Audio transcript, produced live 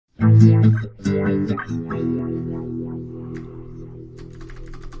Hey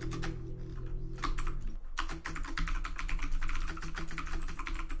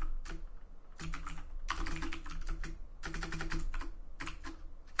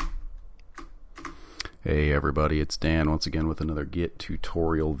everybody, it's Dan once again with another Git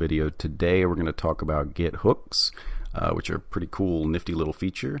tutorial video. Today we're going to talk about Git Hooks, which are a pretty cool, nifty little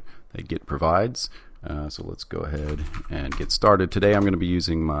feature that Git provides. So let's go ahead and get started. Today I'm going to be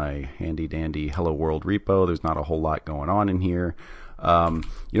using my handy dandy Hello World repo. There's not a whole lot going on in here. You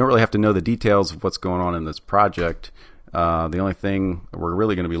don't really have to know the details of what's going on in this project. The only thing we're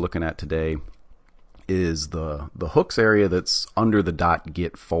really going to be looking at today is the hooks area that's under the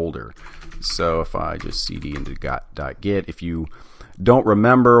 .git folder. So if I just cd into .git, if you don't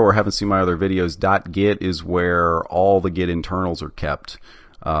remember or haven't seen my other videos, .git is where all the Git internals are kept.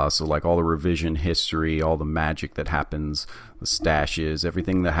 So like all the revision history, all the magic that happens, the stashes,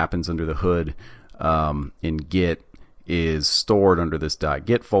 everything that happens under the hood in Git is stored under this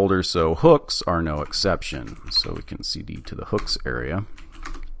 .git folder. So hooks are no exception. So we can cd to the hooks area.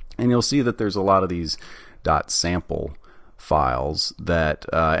 And you'll see that there's a lot of these .sample files that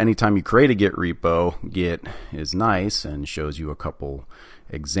anytime you create a Git repo, Git is nice and shows you a couple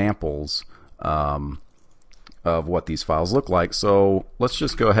examples of what these files look like. So let's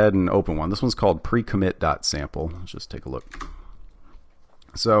just go ahead and open one. This one's called precommit.sample. Let's just take a look.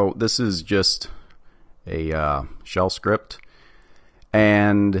 So this is just a shell script,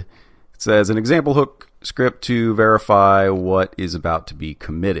 and it says an example hook script to verify what is about to be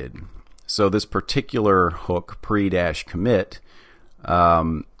committed. So this particular hook, pre-commit,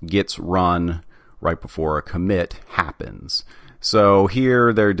 gets run right before a commit happens. So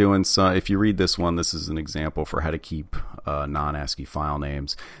here they're doing some, if you read this one, this is an example for how to keep non-ASCII file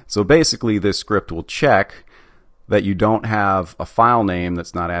names. So basically this script will check that you don't have a file name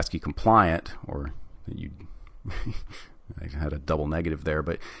that's not ASCII compliant, or that you I had a double negative there,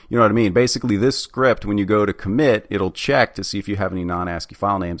 but you know what I mean. Basically, this script, when you go to commit, it'll check to see if you have any non-ASCII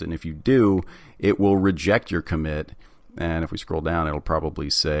file names, and if you do, it will reject your commit. And if we scroll down, it'll probably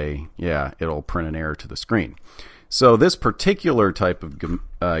say, yeah, it'll print an error to the screen. So this particular type of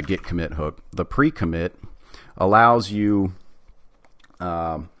Git commit hook, the pre-commit, allows you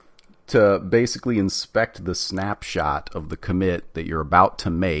to basically inspect the snapshot of the commit that you're about to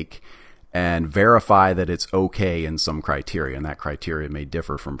make and verify that it's okay in some criteria, and that criteria may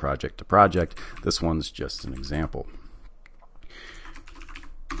differ from project to project. This one's just an example.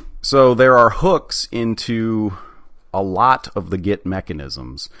 So there are hooks into a lot of the Git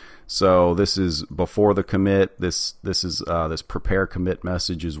mechanisms. So this is before the commit. This prepare commit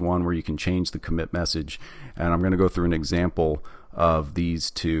message is one where you can change the commit message, and I'm going to go through an example of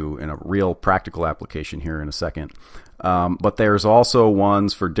these two in a real practical application here in a second. But there's also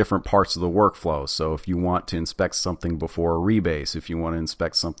ones for different parts of the workflow. So if you want to inspect something before a rebase, if you want to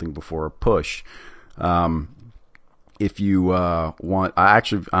inspect something before a push, if you want,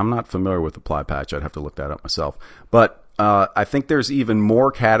 I'm not familiar with apply patch. I'd have to look that up myself. But I think there's even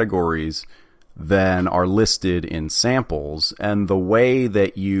more categories than are listed in samples. And the way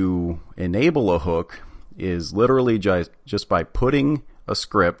that you enable a hook is literally just by putting a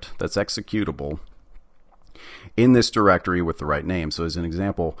script that's executable in this directory with the right name. So as an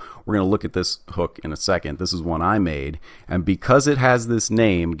example, we're going to look at this hook in a second. This is one I made, and because it has this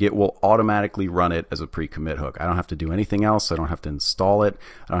name, Git will automatically run it as a pre-commit hook. I don't have to do anything else. I don't have to install it.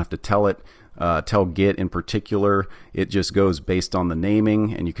 I don't have to tell Git in particular. It just goes based on the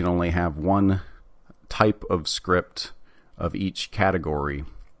naming, and you can only have one type of script of each category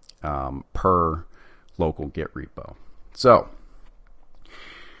per local Git repo. So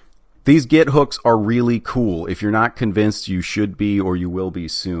these Git hooks are really cool. If you're not convinced, you should be, or you will be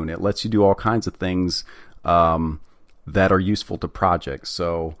soon. It lets you do all kinds of things that are useful to projects.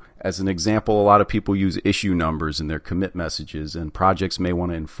 So as an example, a lot of people use issue numbers in their commit messages, and projects may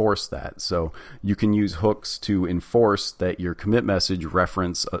want to enforce that. So you can use hooks to enforce that your commit message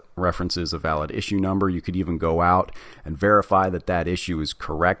references a valid issue number. You could even go out and verify that that issue is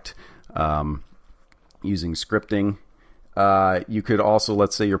correct using scripting. You could also,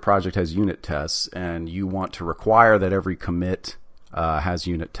 let's say your project has unit tests and you want to require that every commit has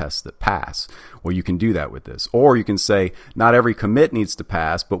unit tests that pass. Well, you can do that with this. Or you can say, not every commit needs to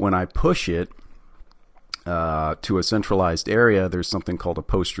pass, but when I push it to a centralized area, there's something called a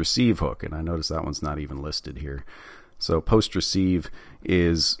post-receive hook. And I notice that one's not even listed here. So post-receive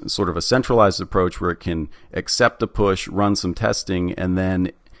is sort of a centralized approach where it can accept a push, run some testing, and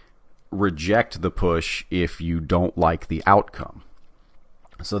then reject the push if you don't like the outcome.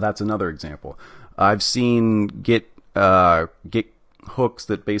 So that's another example. I've seen Git hooks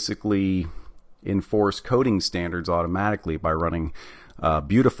that basically enforce coding standards automatically by running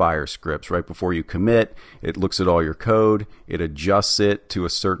beautifier scripts right before you commit. It looks at all your code, it adjusts it to a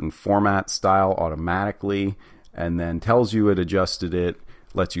certain format style automatically, and then tells you it adjusted it,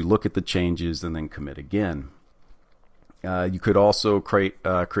 lets you look at the changes, and then commit again. You could also create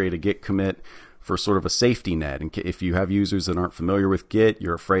a Git commit for sort of a safety net. And if you have users that aren't familiar with Git,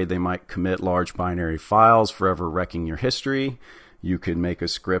 you're afraid they might commit large binary files, forever wrecking your history, you could make a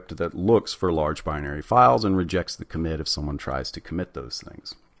script that looks for large binary files and rejects the commit if someone tries to commit those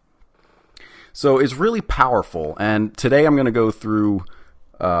things. So it's really powerful, and today I'm going to go through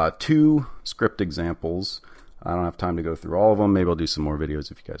 2 script examples. I don't have time to go through all of them. Maybe I'll do some more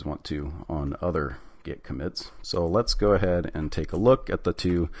videos if you guys want to on other Git commits. So let's go ahead and take a look at the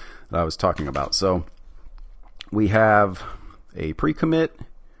 2 that I was talking about. So we have a pre-commit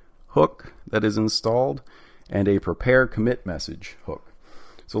hook that is installed and a prepare commit message hook.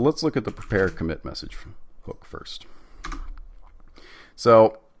 So let's look at the prepare commit message hook first.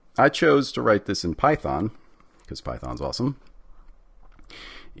 So I chose to write this in Python because Python's awesome.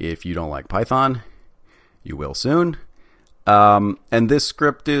 If you don't like Python, you will soon. And this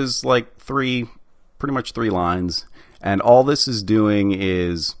script is like pretty much 3 lines. And all this is doing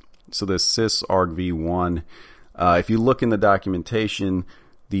is, so this sysargv1, if you look in the documentation,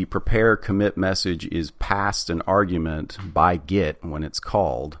 the prepare commit message is passed an argument by Git when it's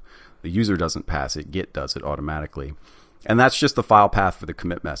called. The user doesn't pass it, Git does it automatically. And that's just the file path for the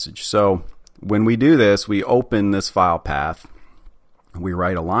commit message. So when we do this, we open this file path, we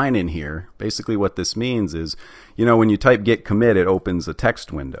write a line in here. Basically what this means is, you know, when you type git commit, it opens a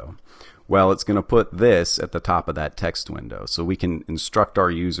text window. Well, it's going to put this at the top of that text window. So we can instruct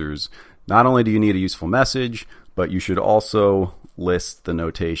our users, not only do you need a useful message, but you should also list the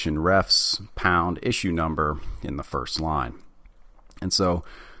notation refs pound issue number in the first line. And so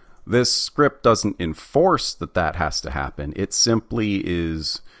this script doesn't enforce that that has to happen. It simply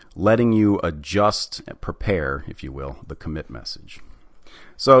is letting you adjust, prepare, if you will, the commit message.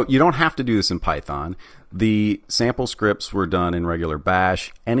 So you don't have to do this in Python. The sample scripts were done in regular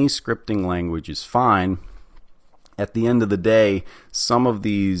bash. Any scripting language is fine. At the end of the day, some of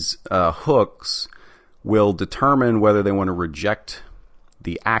these hooks will determine whether they want to reject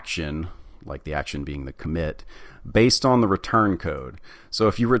the action, like the action being the commit, based on the return code. So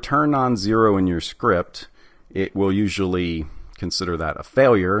if you return non-zero in your script, it will usually consider that a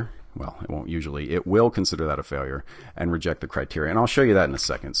failure. Well, it won't usually. It will consider that a failure and reject the criteria. And I'll show you that in a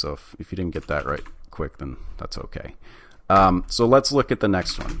second. So if you didn't get that right quick, then that's okay. So let's look at the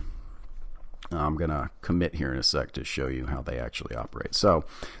next one. I'm going to commit here in a sec to show you how they actually operate. So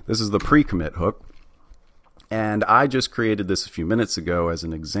this is the pre-commit hook. And I just created this a few minutes ago as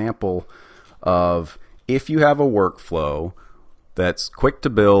an example of if you have a workflow that's quick to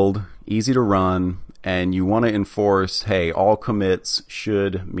build, easy to run, and you want to enforce, hey, all commits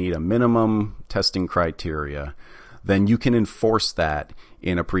should meet a minimum testing criteria, then you can enforce that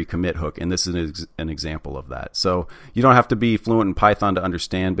in a pre-commit hook. And this is an example of that. So you don't have to be fluent in Python to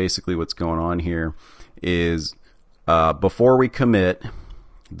understand basically what's going on here is before we commit,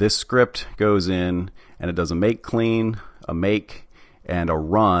 this script goes in and it does a make clean, a make, and a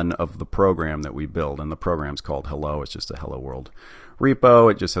run of the program that we build. And the program's called hello. It's just a hello world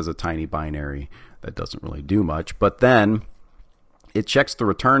repo. It just has a tiny binary that doesn't really do much. But then it checks the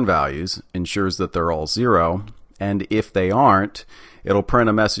return values, ensures that they're all 0. And if they aren't, it'll print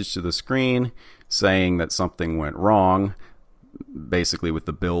a message to the screen saying that something went wrong, basically with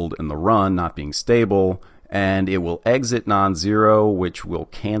the build and the run not being stable. And it will exit non-zero, which will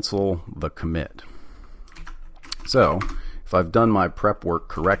cancel the commit. So if I've done my prep work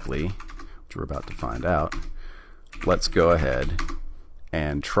correctly, which we're about to find out, let's go ahead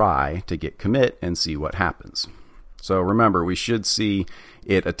and try to git commit and see what happens. So remember, we should see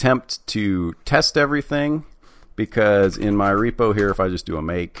it attempt to test everything, because in my repo here, if I just do a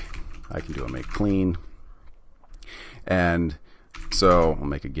make, I can do a make clean. And so I'll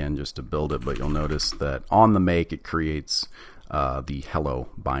make again just to build it, but you'll notice that on the make, it creates the hello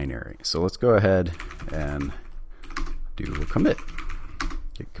binary. So let's go ahead and do a commit,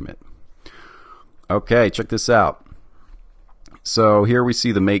 git commit. Okay, check this out. So here we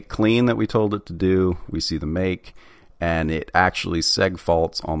see the make clean that we told it to do. We see the make, and it actually seg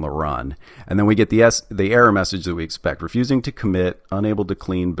faults on the run. And then we get the error message that we expect. Refusing to commit, unable to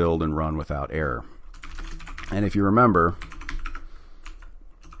clean, build, and run without error. And if you remember,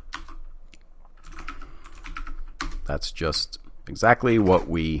 that's just exactly what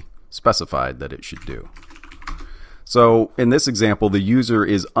we specified that it should do. So in this example, the user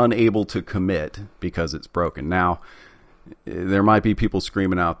is unable to commit because it's broken. Now, there might be people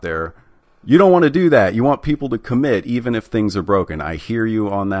screaming out there, you don't want to do that. You want people to commit even if things are broken. I hear you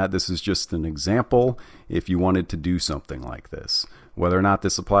on that. This is just an example if you wanted to do something like this. Whether or not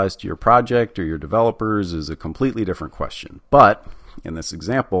this applies to your project or your developers is a completely different question. But in this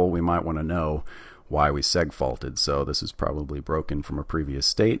example, we might want to know why we segfaulted. So this is probably broken from a previous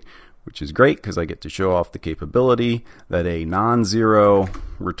state, which is great because I get to show off the capability that a non-zero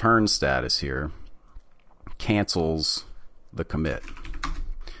return status here cancels the commit.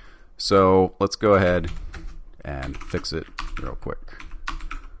 So let's go ahead and fix it real quick.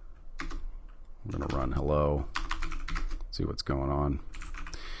 I'm going to run hello, see what's going on.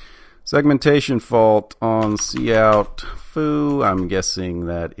 Segmentation fault on cout foo. I'm guessing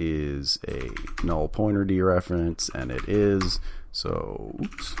that is a null pointer dereference, and it is. So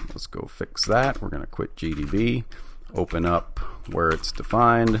oops, let's go fix that. We're going to quit GDB, open up where it's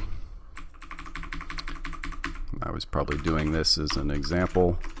defined. I was probably doing this as an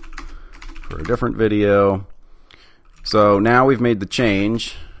example for a different video. So now we've made the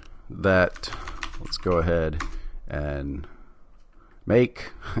change that let's go ahead and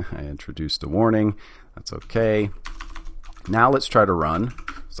make. I introduced a warning. That's okay. Now let's try to run.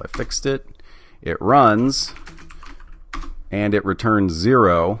 So I fixed it. It runs and it returns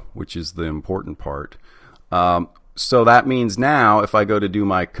 0, which is the important part. So that means now if I go to do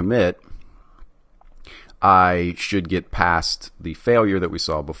my commit, I should get past the failure that we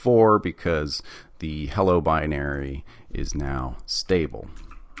saw before because the hello binary is now stable.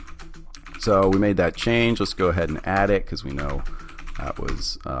 So we made that change. Let's go ahead and add it because we know that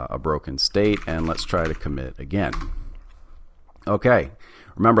was a broken state, and let's try to commit again. Okay,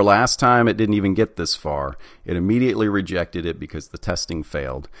 remember last time it didn't even get this far. It immediately rejected it because the testing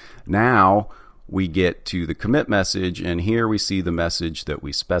failed. Now we get to the commit message, and here we see the message that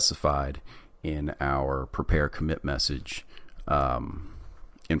we specified in our prepare commit message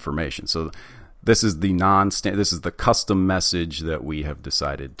information. So this is the custom message that we have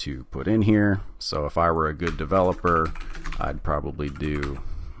decided to put in here. So if I were a good developer, I'd probably do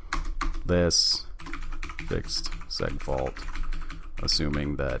this fixed segfault,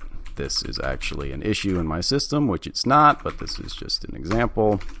 assuming that this is actually an issue in my system, which it's not, but this is just an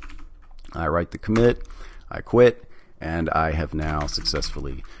example. I write the commit, I quit, and I have now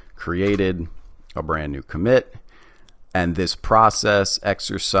successfully created a brand new commit. And this process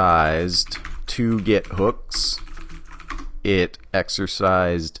exercised 2 Git hooks. It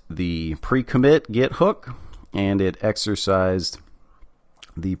exercised the pre-commit Git hook, and it exercised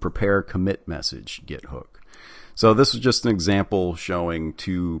the prepare commit message Git hook. So this is just an example showing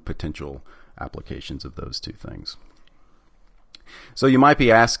 2 potential applications of those 2 things. So you might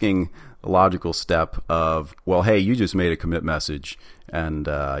be asking the logical step of, well, hey, you just made a commit message and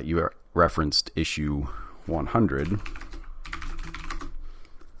you referenced issue 100.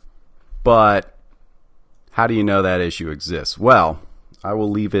 But how do you know that issue exists? Well, I will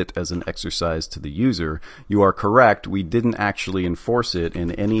leave it as an exercise to the user. You are correct. We didn't actually enforce it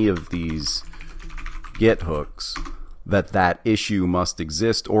in any of these Git hooks that issue must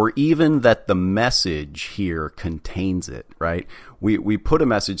exist, or even that the message here contains it, right? We put a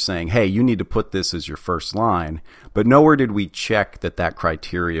message saying, hey, you need to put this as your first line, but nowhere did we check that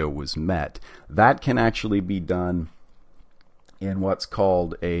criteria was met. That can actually be done in what's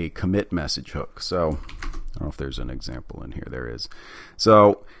called a commit message hook. So I don't know if there's an example in here. There is.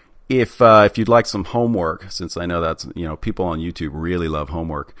 So if you'd like some homework, since I know that's, people on YouTube really love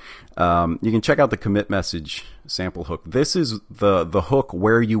homework, you can check out the commit message sample hook. This is the hook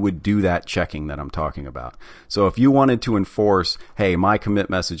where you would do that checking that I'm talking about. So if you wanted to enforce, hey, my commit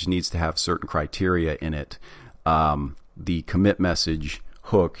message needs to have certain criteria in it, the commit message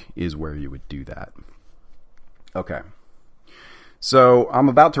hook is where you would do that. Okay. So I'm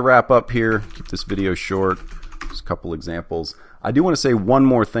about to wrap up here, keep this video short, just a couple examples. I do want to say one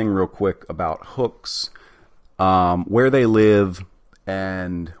more thing real quick about hooks, where they live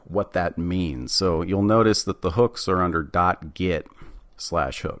and what that means. So you'll notice that the hooks are under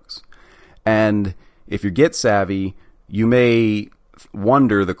 .git/hooks. And if you're Git savvy, you may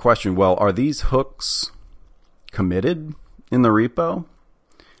wonder the question, well, are these hooks committed in the repo?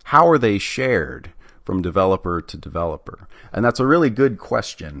 How are they shared from developer to developer? And that's a really good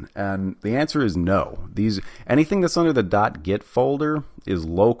question, and the answer is no. Anything that's under the .git folder is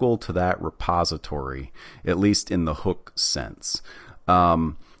local to that repository, at least in the hook sense.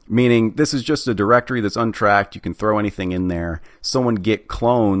 Meaning this is just a directory that's untracked. You can throw anything in there. Someone git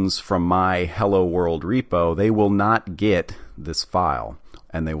clones from my hello world repo, they will not get this file,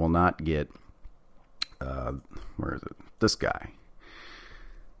 and they will not get where is it? This guy.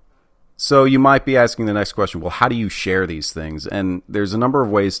 So you might be asking the next question, well, how do you share these things? And there's a number of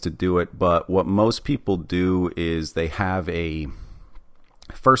ways to do it, but what most people do is they have a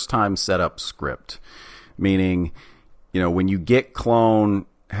first-time setup script, meaning, when you git clone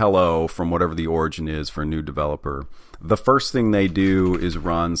hello from whatever the origin is for a new developer, the first thing they do is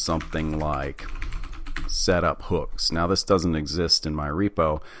run something like setup hooks. Now, this doesn't exist in my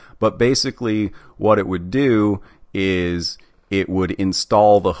repo, but basically what it would do is it would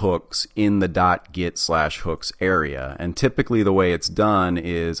install the hooks in the .git/hooks area. And typically the way it's done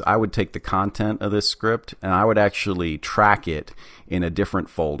is I would take the content of this script and I would actually track it in a different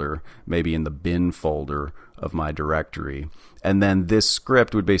folder, maybe in the bin folder of my directory. And then this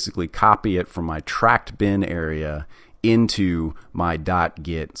script would basically copy it from my tracked bin area into my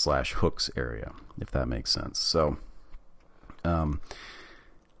 .git/hooks area, if that makes sense. So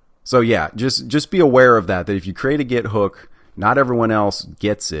yeah, just be aware of that if you create a Git hook, not everyone else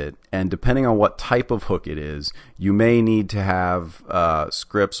gets it, and depending on what type of hook it is, you may need to have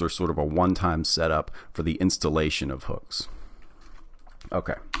scripts or sort of a one-time setup for the installation of hooks.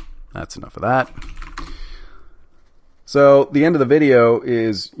 Okay, that's enough of that. So the end of the video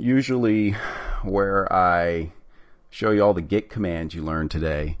is usually where I show you all the Git commands you learned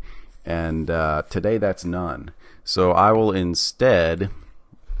today, and today that's none. So I will instead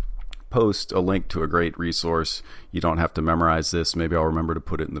post a link to a great resource. You don't have to memorize this. Maybe I'll remember to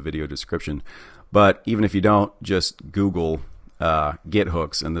put it in the video description. But even if you don't, just Google Git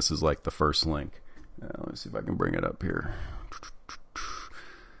hooks, and this is like the first link. Let me see if I can bring it up here.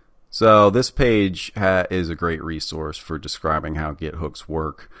 So this page is a great resource for describing how Git hooks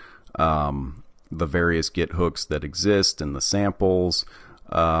work, the various Git hooks that exist, and the samples,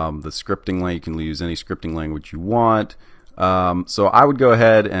 the scripting language. You can use any scripting language you want. So I would go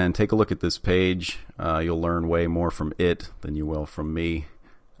ahead and take a look at this page. You'll learn way more from it than you will from me.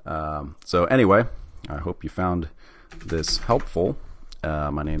 So anyway, I hope you found this helpful.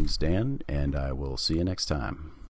 My name is Dan, and I will see you next time.